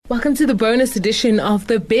Welcome to the bonus edition of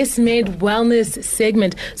the Bestmed Wellness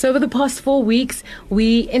Segment. So over the past 4 weeks,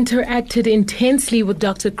 we interacted intensely with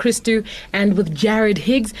Dr. Christo and with Jarrod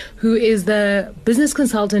Higgs, who is the business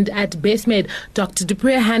consultant at Bestmed. Dr.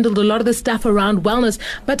 Preez handled a lot of the stuff around wellness,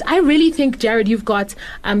 but I really think, Jarrod, you've got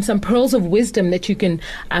some pearls of wisdom that you can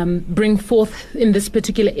bring forth in this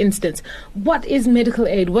particular instance. What is medical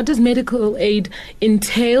aid? What does medical aid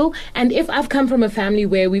entail? And if I've come from a family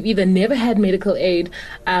where we've either never had medical aid,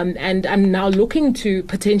 and I'm now looking to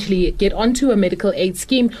potentially get onto a medical aid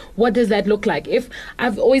scheme, what does that look like? If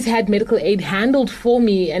I've always had medical aid handled for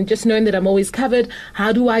me and just known that I'm always covered,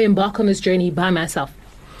 how do I embark on this journey by myself?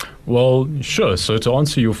 Well, sure. So to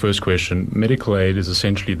answer your first question, medical aid is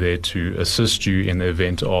essentially there to assist you in the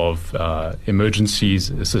event of emergencies,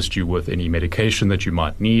 assist you with any medication that you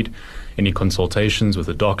might need, any consultations with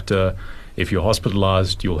a doctor. If you're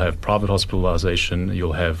hospitalized, you'll have private hospitalization,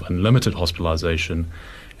 you'll have unlimited hospitalization.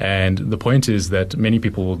 And the point is that many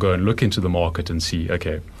people will go and look into the market and see,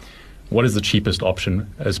 okay, what is the cheapest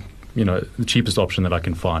option, as you know, the cheapest option that I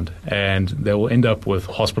can find, and they will end up with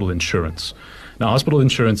hospital insurance. Now, hospital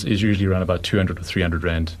insurance is usually around about 200 to 300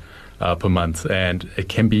 rand per month, and it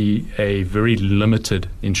can be a very limited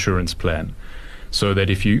insurance plan. So that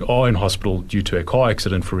if you are in hospital due to a car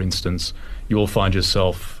accident, for instance, you will find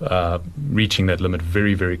yourself reaching that limit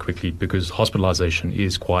very, very quickly, because hospitalization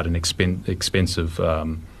is quite an expensive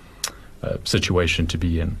situation to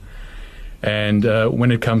be in. And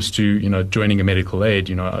when it comes to joining a medical aid,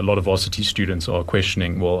 a lot of varsity students are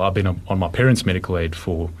questioning, well, I've been on my parents' medical aid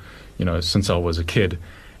for since I was a kid,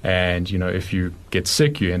 and if you get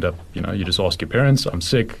sick, you end up you just ask your parents, I'm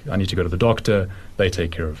sick, I need to go to the doctor, they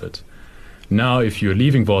take care of it. Now, if you're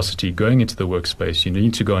leaving varsity, going into the workspace, you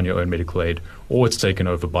need to go on your own medical aid, or it's taken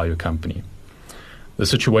over by your company. The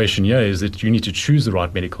situation here is that you need to choose the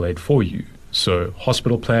right medical aid for you. So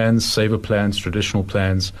hospital plans, saver plans, traditional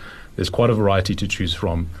plans, there's quite a variety to choose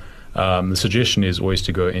from. The suggestion is always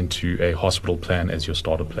to go into a hospital plan as your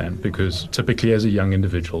starter plan, because typically as a young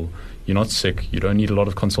individual, you're not sick, you don't need a lot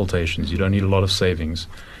of consultations, you don't need a lot of savings.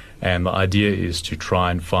 And the idea is to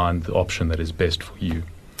try and find the option that is best for you.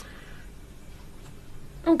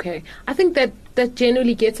 Okay. I think that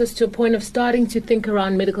generally gets us to a point of starting to think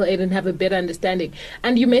around medical aid and have a better understanding.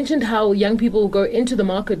 And you mentioned how young people go into the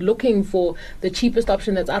market looking for the cheapest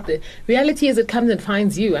option that's out there. Reality is it comes and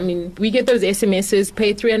finds you. I mean, we get those SMSs,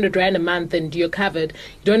 pay 300 Rand a month and you're covered.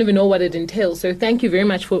 You don't even know what it entails. So thank you very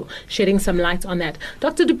much for shedding some light on that.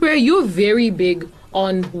 Dr. Preez, you're very big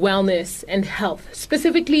on wellness and health.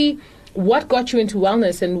 Specifically, what got you into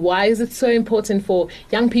wellness, and why is it so important for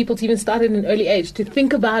young people to even start at an early age, to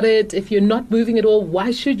think about it? If you're not moving at all,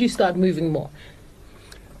 why should you start moving more?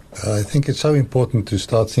 I think it's so important to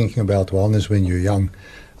start thinking about wellness when you're young.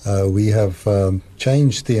 We have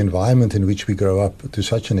changed the environment in which we grow up to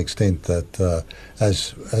such an extent that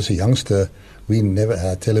as a youngster, we never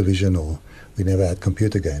had television or we never had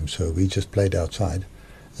computer games, so we just played outside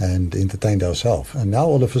and entertained ourselves. And now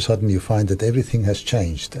all of a sudden you find that everything has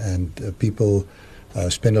changed, and people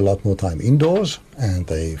spend a lot more time indoors, and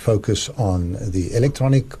they focus on the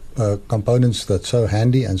electronic components that's so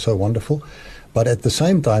handy and so wonderful. But at the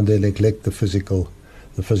same time, they neglect the physical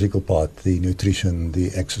part, the nutrition, the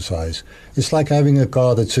exercise. It's like having a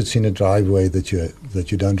car that sits in a driveway that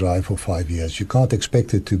you don't drive for 5 years. You can't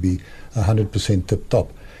expect it to be 100%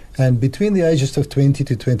 tip-top. And between the ages of 20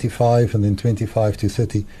 to 25 and then 25 to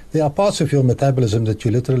 30, there are parts of your metabolism that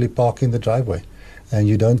you literally park in the driveway. And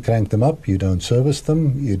you don't crank them up, you don't service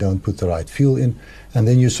them, you don't put the right fuel in, and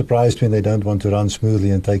then you're surprised when they don't want to run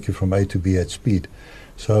smoothly and take you from A to B at speed.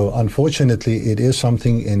 So unfortunately, it is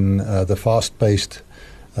something in the fast-paced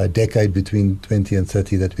decade between 20 and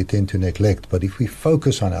 30 that we tend to neglect. But if we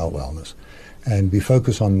focus on our wellness and we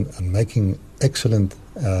focus on making excellent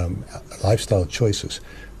lifestyle choices,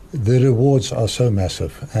 the rewards are so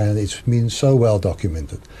massive, and it's been so well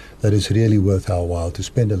documented that it's really worth our while to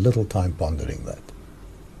spend a little time pondering that.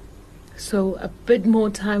 So a bit more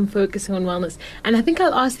time focusing on wellness. And I think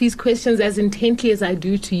I'll ask these questions as intently as I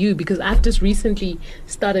do to you, because I've just recently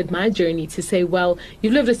started my journey to say, well,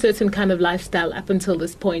 you've lived a certain kind of lifestyle up until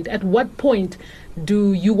this point. At what point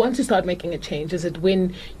do you want to start making a change? Is it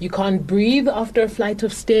when you can't breathe after a flight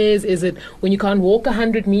of stairs? Is it when you can't walk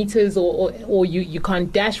 100 meters or you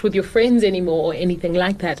can't dash with your friends anymore or anything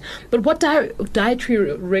like that? But what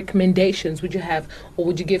dietary recommendations would you have or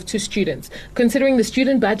would you give to students? Considering the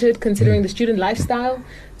student budget, considering the student lifestyle,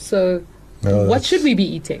 so what should we be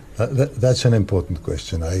eating? That's an important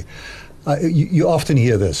question. You often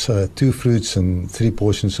hear this, 2 fruits and 3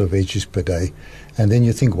 portions of veggies per day. And then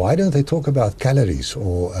you think, why don't they talk about calories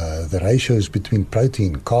or the ratios between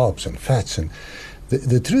protein, carbs, and fats? And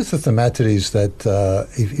the truth of the matter is that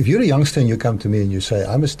if you're a youngster and you come to me and you say,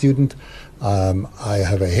 I'm a student, I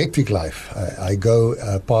have a hectic life. I go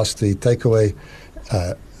past the takeaway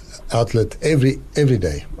outlet every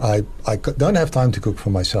day. I don't have time to cook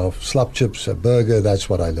for myself. Slop chips, a burger, that's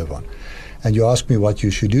what I live on. And you ask me what you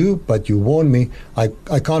should do, but you warn me, I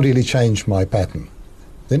can't really change my pattern.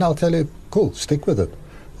 Then I'll tell you, cool, stick with it.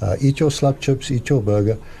 Eat your slop chips, eat your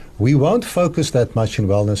burger. We won't focus that much in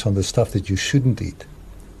wellness on the stuff that you shouldn't eat.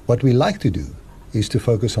 What we like to do is to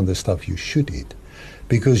focus on the stuff you should eat,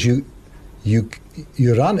 because you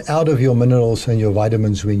run out of your minerals and your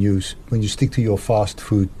vitamins when you stick to your fast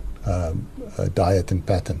food diet and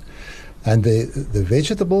pattern. And the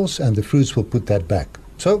vegetables and the fruits will put that back.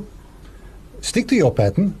 So stick to your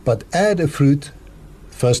pattern, but add a fruit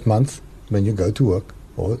first month when you go to work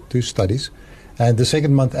or to studies, and the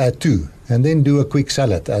second month add 2, and then do a quick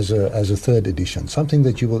salad as a third addition, something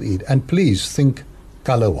that you will eat. And please think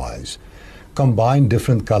color-wise. Combine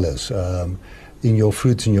different colors in your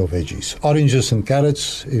fruits and your veggies. Oranges and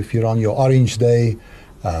carrots if you're on your orange day,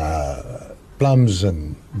 plums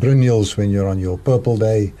and brinjals when you're on your purple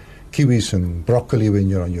day, kiwis and broccoli when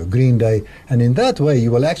you're on your green day. And in that way,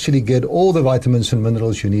 you will actually get all the vitamins and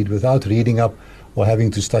minerals you need without reading up or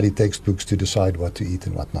having to study textbooks to decide what to eat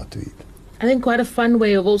and what not to eat. I think quite a fun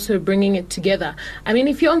way of also bringing it together. I mean,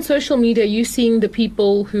 if you're on social media, you're seeing the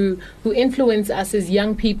people who influence us as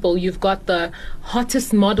young people. You've got the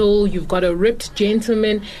hottest model, you've got a ripped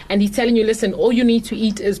gentleman, and he's telling you, listen, all you need to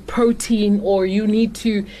eat is protein, or you need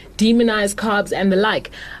to demonize carbs and the like.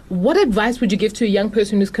 What advice would you give to a young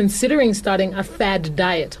person who's considering starting a fad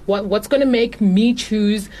diet? What's going to make me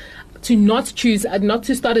choose not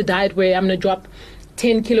to start a diet where I'm going to drop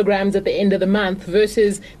 10 kilograms at the end of the month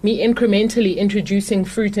versus me incrementally introducing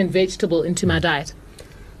fruit and vegetable into my diet?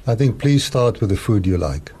 I think please start with the food you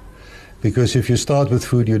like. Because if you start with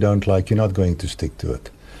food you don't like, you're not going to stick to it.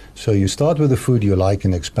 So you start with the food you like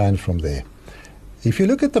and expand from there. If you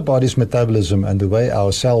look at the body's metabolism and the way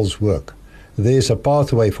our cells work, there's a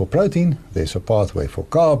pathway for protein, there's a pathway for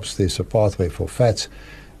carbs, there's a pathway for fats.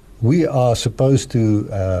 We are supposed to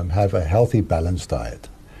have a healthy, balanced diet.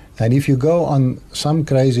 And if you go on some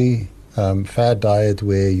crazy fad diet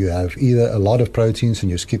where you have either a lot of proteins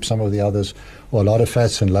and you skip some of the others, or a lot of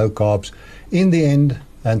fats and low carbs, in the end,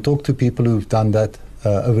 and talk to people who've done that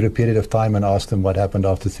over a period of time and ask them what happened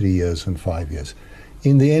after 3 years and 5 years.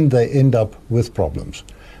 In the end, they end up with problems,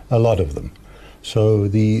 a lot of them. So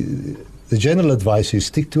the general advice is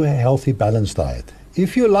stick to a healthy, balanced diet.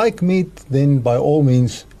 If you like meat, then by all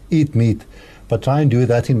means, eat meat, but try and do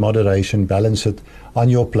that in moderation, balance it on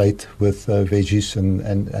your plate with veggies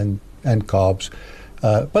and carbs,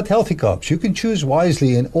 but healthy carbs. You can choose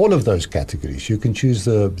wisely in all of those categories. You can choose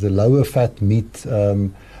the lower fat meat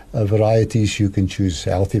varieties, you can choose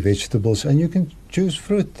healthy vegetables, and you can choose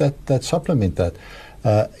fruit that supplement that.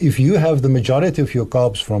 If you have the majority of your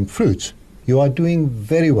carbs from fruits, you are doing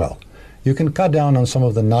very well. You can cut down on some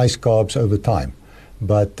of the nice carbs over time,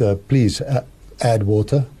 but please add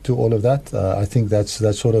water to all of that. I think that's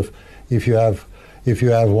sort of, if you have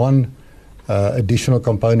one additional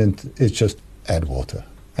component, it's just add water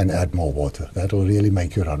and add more water. That will really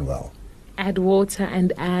make you run well. Add water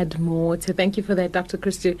and add more water. Thank you for that, Dr.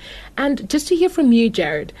 Christo. And just to hear from you,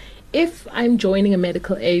 Jarrod, if I'm joining a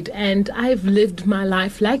medical aid and I've lived my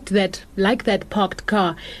life like that parked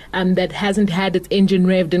car that hasn't had its engine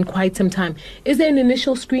revved in quite some time, is there an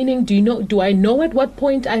initial screening? Do I know at what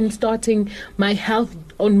point I'm starting my health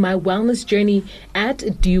on my wellness journey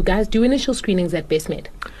at? Do you guys do initial screenings at Bestmed?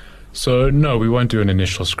 So no, we won't do an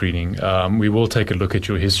initial screening. We will take a look at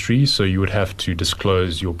your history, so you would have to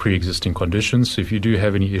disclose your pre-existing conditions. So if you do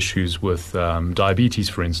have any issues with diabetes,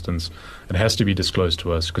 for instance, it has to be disclosed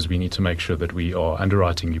to us because we need to make sure that we are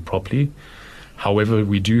underwriting you properly. However,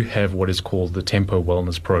 we do have what is called the Tempo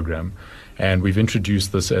Wellness Program, and we've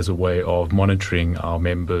introduced this as a way of monitoring our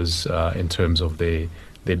members in terms of their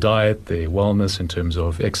diet, their wellness, in terms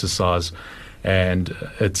of exercise. And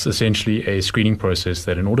it's essentially a screening process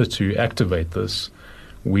that in order to activate this,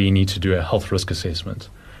 we need to do a health risk assessment.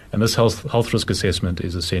 And this health risk assessment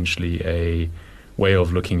is essentially a way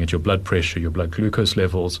of looking at your blood pressure, your blood glucose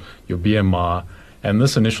levels, your BMI. And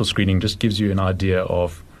this initial screening just gives you an idea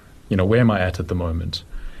of, where am I at the moment?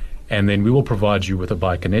 And then we will provide you with a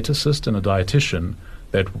biokineticist and a dietitian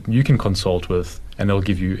that you can consult with, and they'll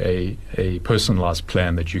give you a personalized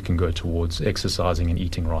plan that you can go towards exercising and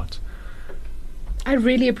eating right. I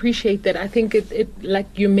really appreciate that. I think it like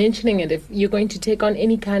you're mentioning it, if you're going to take on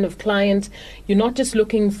any kind of client, you're not just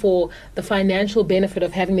looking for the financial benefit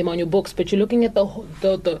of having them on your books, but you're looking at the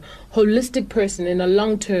holistic person in a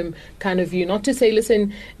long-term kind of view. Not to say,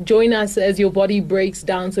 listen, join us as your body breaks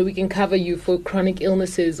down so we can cover you for chronic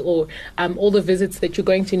illnesses or all the visits that you're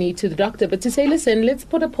going to need to the doctor, but to say, listen, let's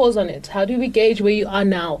put a pause on it. How do we gauge where you are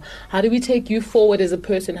now? How do we take you forward as a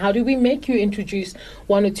person? How do we make you introduce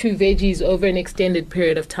one or two veggies over an extended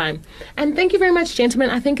period of time? And thank you very much, gentlemen.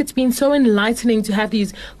 I think it's been so enlightening to have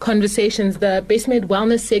these conversations. The Bestmed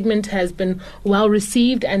Wellness segment has been well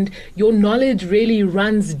received, and your knowledge really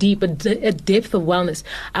runs deep, a depth of wellness.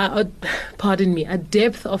 A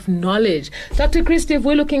depth of knowledge. Dr. Christo, if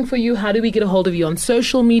we're looking for you, how do we get a hold of you on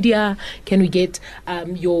social media? Can we get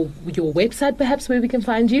your website perhaps where we can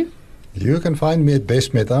find you? You can find me at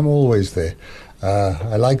Bestmed. I'm always there.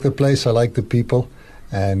 I like the place. I like the people.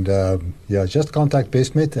 And just contact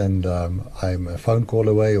Bestmed, and I'm a phone call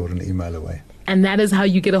away or an email away. And that is how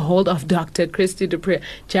you get a hold of Dr. Christo du Preez.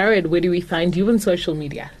 Jarrod, where do we find you on social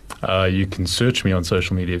media? You can search me on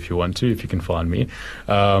social media if you want to, if you can find me.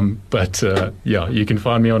 You can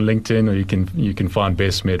find me on LinkedIn, or you can find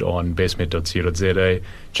Bestmed on bestmed.co.za.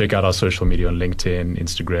 Check out our social media on LinkedIn,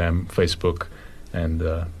 Instagram, Facebook, and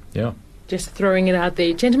Just throwing it out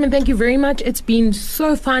there. Gentlemen, thank you very much. It's been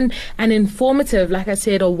so fun and informative. Like I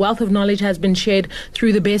said, a wealth of knowledge has been shared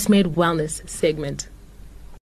through the Bestmed Wellness segment.